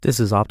This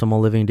is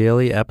Optimal Living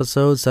Daily,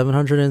 episode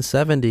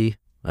 770,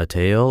 A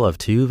Tale of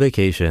Two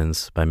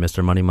Vacations by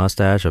Mr. Money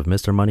Mustache of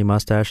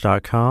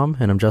MrMoneyMustache.com,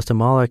 and I'm Justin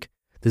Malik.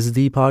 This is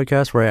the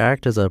podcast where I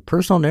act as a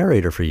personal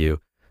narrator for you,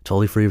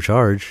 totally free of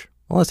charge,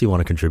 unless you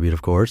want to contribute,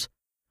 of course.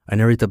 I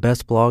narrate the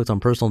best blogs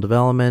on personal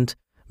development,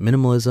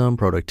 minimalism,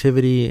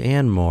 productivity,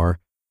 and more.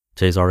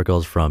 Today's article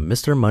is from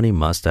Mr. Money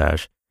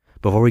Mustache.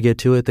 Before we get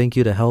to it, thank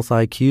you to Health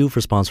IQ for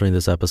sponsoring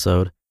this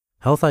episode.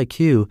 Health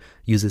IQ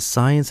uses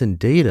science and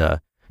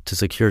data to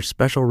secure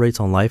special rates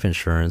on life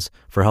insurance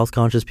for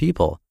health-conscious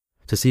people.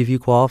 To see if you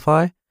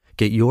qualify,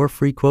 get your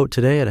free quote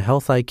today at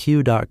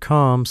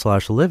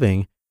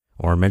healthiq.com/living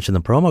or mention the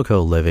promo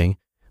code LIVING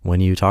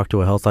when you talk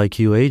to a Health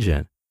IQ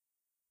agent.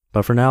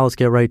 But for now, let's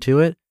get right to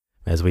it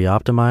as we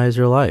optimize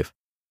your life.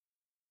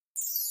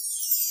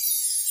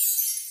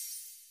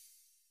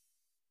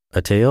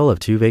 A Tale of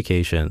Two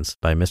Vacations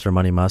by Mr.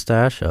 Money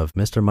Mustache of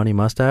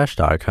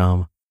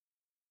MrMoneyMustache.com.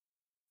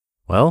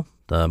 Well,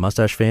 the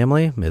Mustache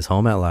family is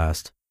home at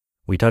last.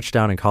 We touched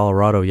down in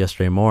Colorado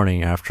yesterday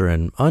morning after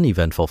an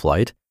uneventful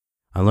flight.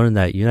 I learned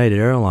that United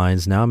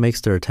Airlines now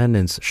makes their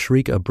attendants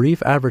shriek a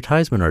brief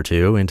advertisement or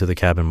two into the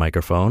cabin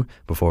microphone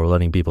before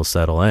letting people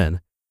settle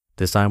in.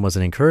 This time was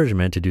an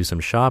encouragement to do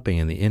some shopping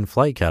in the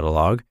in-flight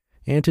catalog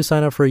and to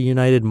sign up for a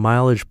United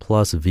Mileage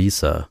Plus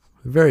visa.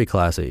 Very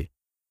classy.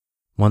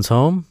 Once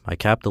home, I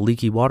capped the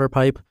leaky water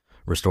pipe,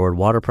 restored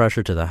water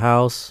pressure to the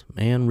house,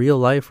 and real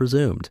life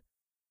resumed.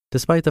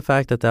 Despite the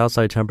fact that the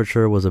outside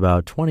temperature was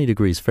about 20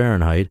 degrees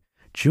Fahrenheit,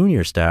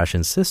 Junior Stash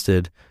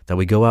insisted that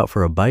we go out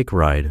for a bike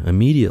ride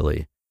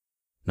immediately.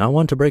 Not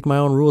one to break my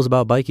own rules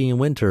about biking in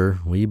winter,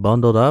 we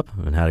bundled up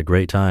and had a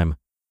great time.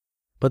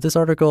 But this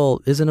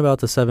article isn't about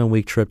the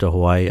 7-week trip to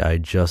Hawaii I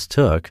just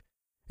took.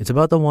 It's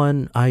about the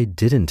one I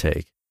didn't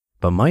take,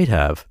 but might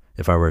have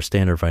if I were a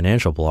standard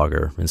financial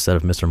blogger instead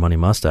of Mr. Money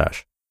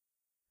Mustache.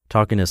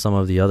 Talking to some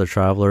of the other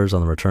travelers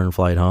on the return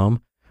flight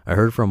home, I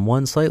heard from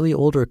one slightly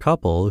older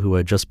couple who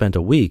had just spent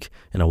a week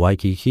in a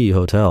Waikiki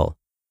hotel.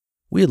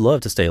 "We'd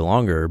love to stay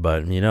longer,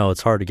 but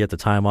it's hard to get the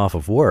time off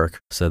of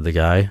work," said the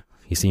guy.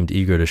 He seemed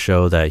eager to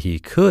show that he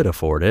could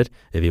afford it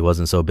if he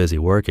wasn't so busy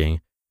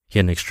working. He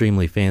had an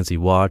extremely fancy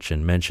watch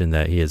and mentioned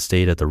that he had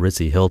stayed at the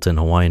ritzy Hilton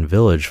Hawaiian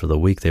Village for the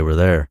week they were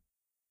there.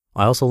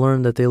 I also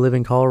learned that they live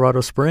in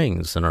Colorado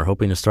Springs and are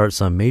hoping to start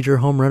some major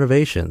home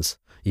renovations,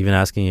 even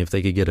asking if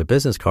they could get a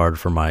business card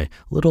for my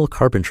little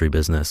carpentry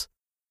business.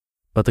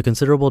 But the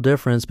considerable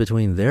difference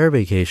between their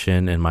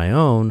vacation and my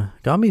own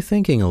got me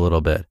thinking a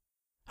little bit.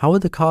 How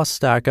would the costs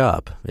stack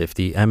up if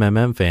the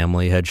MMM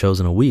family had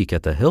chosen a week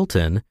at the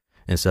Hilton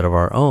instead of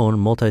our own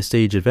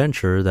multi-stage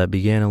adventure that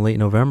began in late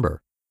November?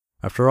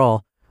 After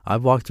all,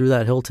 I've walked through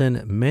that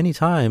Hilton many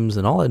times,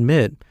 and I'll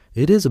admit,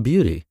 it is a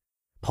beauty.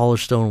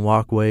 Polished stone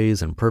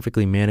walkways and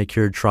perfectly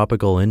manicured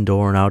tropical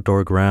indoor and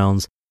outdoor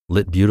grounds,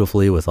 lit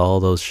beautifully with all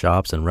those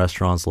shops and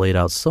restaurants laid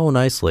out so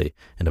nicely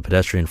in a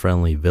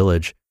pedestrian-friendly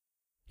village.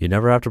 You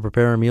never have to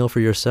prepare a meal for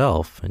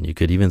yourself, and you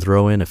could even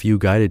throw in a few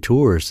guided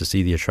tours to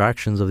see the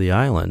attractions of the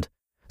island.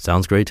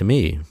 Sounds great to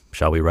me.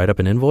 Shall we write up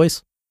an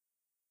invoice?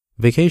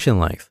 Vacation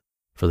length.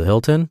 For the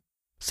Hilton,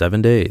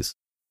 7 days.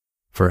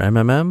 For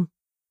MMM,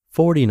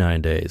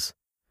 49 days.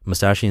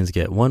 Mustachians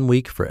get 1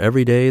 week for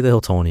every day the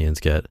Hiltonians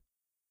get.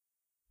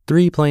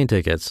 3 plane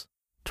tickets,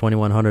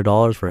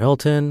 $2,100 for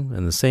Hilton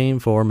and the same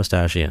for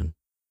Mustachian.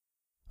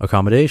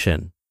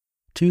 Accommodation,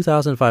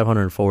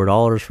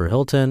 $2,504 for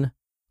Hilton,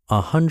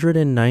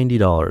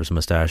 $190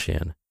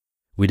 Mustachian.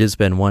 We did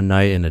spend one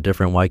night in a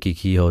different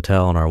Waikiki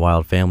hotel on our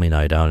wild family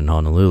night down in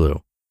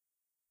Honolulu.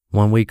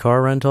 1 week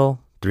car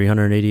rental,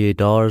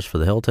 $388 for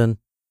the Hilton,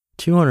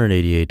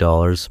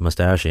 $288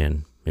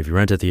 Mustachian. If you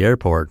rent at the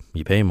airport,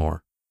 you pay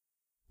more.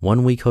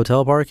 1 week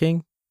hotel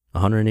parking,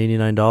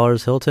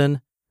 $189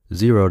 Hilton,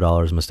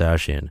 $0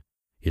 Mustachian.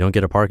 You don't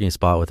get a parking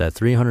spot with that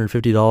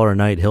 $350 a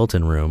night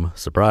Hilton room,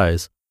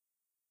 surprise.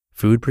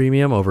 Food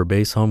premium over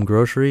base home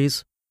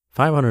groceries,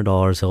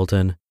 $500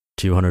 Hilton,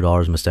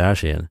 $200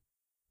 Mustachian.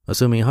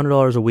 Assuming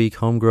 $100 a week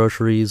home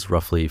groceries,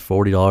 roughly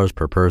 $40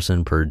 per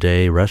person per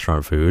day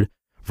restaurant food,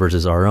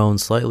 versus our own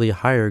slightly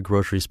higher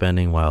grocery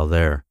spending while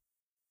there.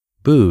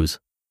 Booze,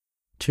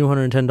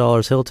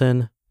 $210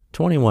 Hilton,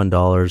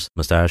 $21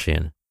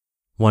 Mustachian.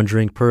 1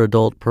 drink per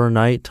adult per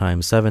night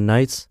times 7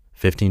 nights,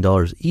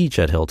 $15 each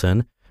at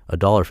Hilton,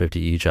 $1.50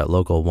 each at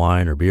local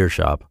wine or beer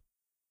shop.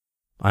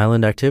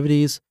 Island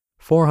activities,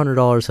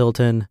 $400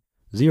 Hilton,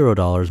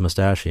 $0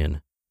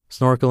 Mustachian.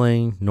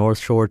 Snorkeling, North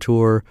Shore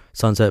tour,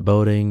 sunset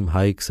boating,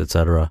 hikes,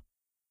 etc.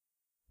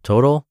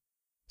 Total,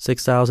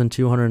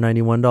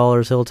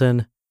 $6,291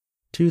 Hilton,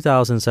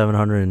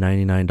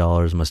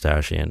 $2,799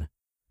 Mustachian.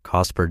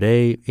 Cost per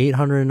day,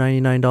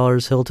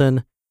 $899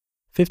 Hilton,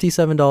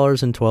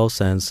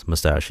 $57.12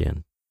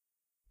 Mustachian.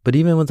 But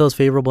even with those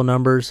favorable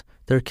numbers,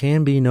 there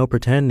can be no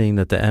pretending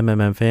that the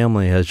MMM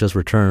family has just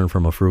returned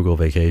from a frugal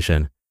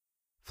vacation.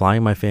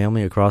 Flying my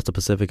family across the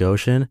Pacific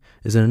Ocean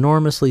is an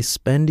enormously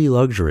spendy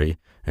luxury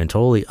and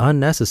totally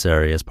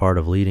unnecessary as part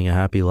of leading a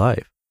happy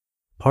life.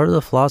 Part of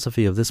the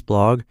philosophy of this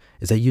blog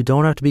is that you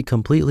don't have to be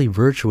completely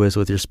virtuous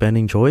with your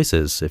spending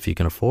choices if you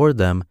can afford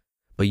them,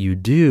 but you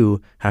do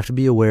have to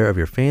be aware of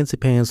your fancy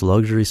pants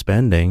luxury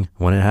spending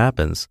when it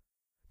happens.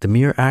 The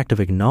mere act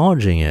of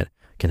acknowledging it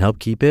can help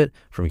keep it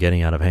from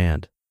getting out of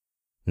hand.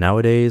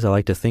 Nowadays, I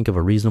like to think of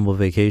a reasonable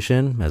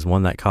vacation as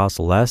one that costs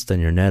less than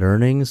your net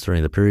earnings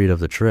during the period of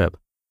the trip.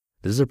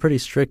 This is a pretty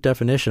strict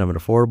definition of an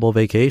affordable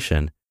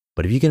vacation,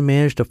 but if you can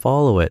manage to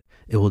follow it,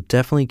 it will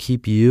definitely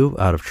keep you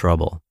out of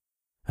trouble.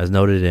 As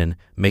noted in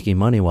Making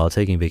Money While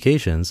Taking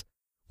Vacations,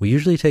 we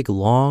usually take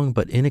long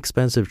but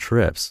inexpensive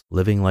trips,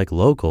 living like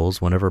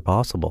locals whenever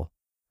possible.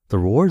 The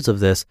rewards of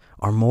this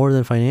are more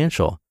than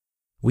financial.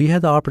 We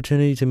had the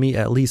opportunity to meet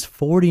at least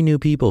 40 new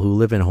people who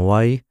live in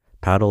Hawaii,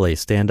 paddle a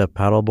stand-up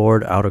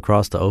paddleboard out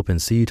across the open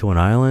sea to an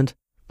island,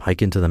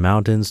 hike into the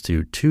mountains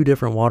to 2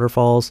 different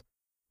waterfalls,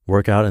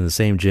 work out in the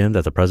same gym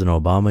that the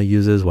President Obama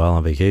uses while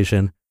on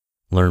vacation,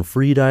 learn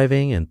free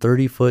diving in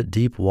 30-foot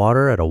deep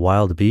water at a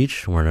wild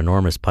beach where an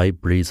enormous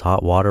pipe breathes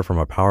hot water from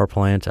a power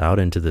plant out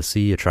into the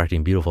sea,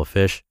 attracting beautiful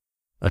fish,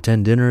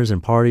 attend dinners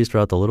and parties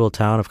throughout the little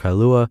town of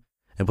Kailua,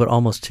 and put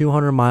almost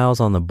 200 miles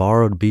on the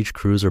borrowed beach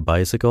cruiser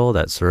bicycle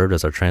that served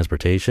as our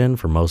transportation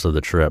for most of the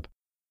trip.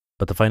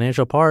 But the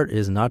financial part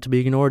is not to be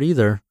ignored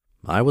either.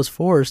 I was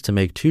forced to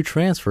make 2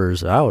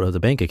 transfers out of the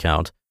bank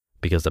account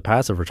because the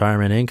passive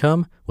retirement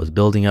income was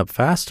building up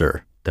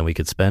faster than we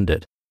could spend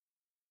it.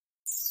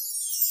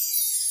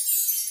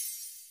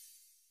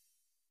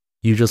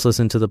 You just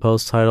listened to the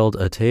post titled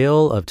A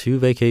Tale of 2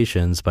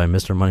 Vacations by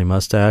Mr. Money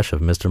Mustache of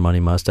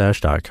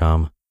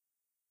MrMoneyMustache.com.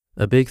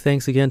 A big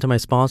thanks again to my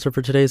sponsor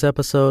for today's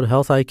episode,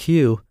 Health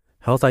IQ.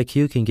 Health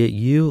IQ can get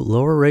you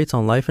lower rates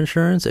on life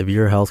insurance if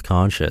you're health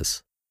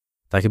conscious.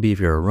 That could be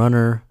if you're a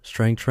runner,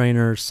 strength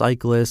trainer,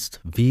 cyclist,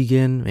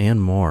 vegan,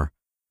 and more.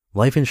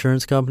 Life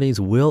insurance companies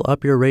will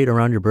up your rate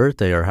around your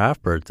birthday or half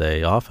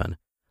birthday often.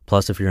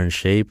 Plus, if you're in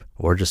shape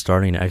or just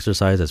starting to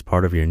exercise as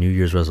part of your New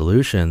Year's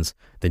resolutions,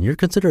 then you're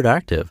considered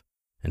active.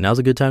 And now's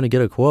a good time to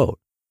get a quote.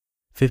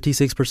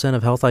 56%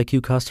 of Health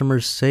IQ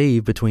customers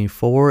save between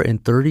 4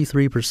 and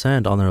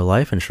 33% on their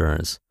life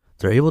insurance.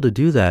 They're able to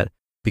do that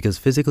because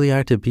physically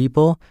active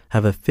people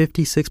have a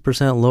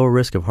 56% lower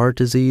risk of heart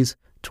disease,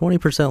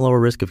 20%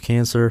 lower risk of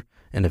cancer,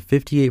 and a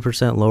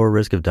 58% lower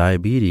risk of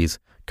diabetes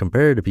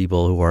compared to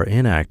people who are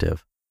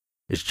inactive.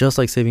 It's just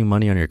like saving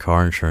money on your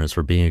car insurance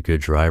for being a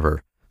good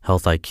driver.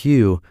 Health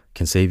IQ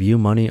can save you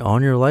money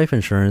on your life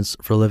insurance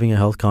for living a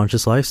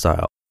health-conscious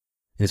lifestyle.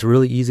 It's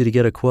really easy to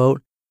get a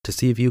quote. To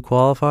see if you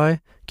qualify,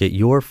 get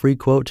your free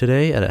quote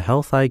today at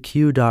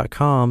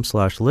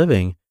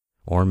healthiq.com/living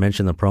or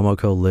mention the promo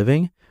code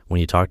LIVING when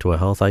you talk to a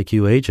Health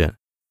IQ agent.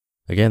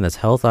 Again, that's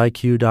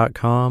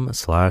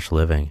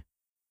healthiq.com/living.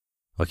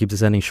 I'll keep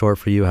this ending short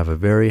for you. Have a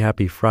very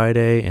happy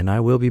Friday, and I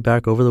will be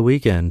back over the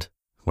weekend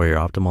where your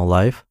optimal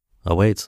life awaits.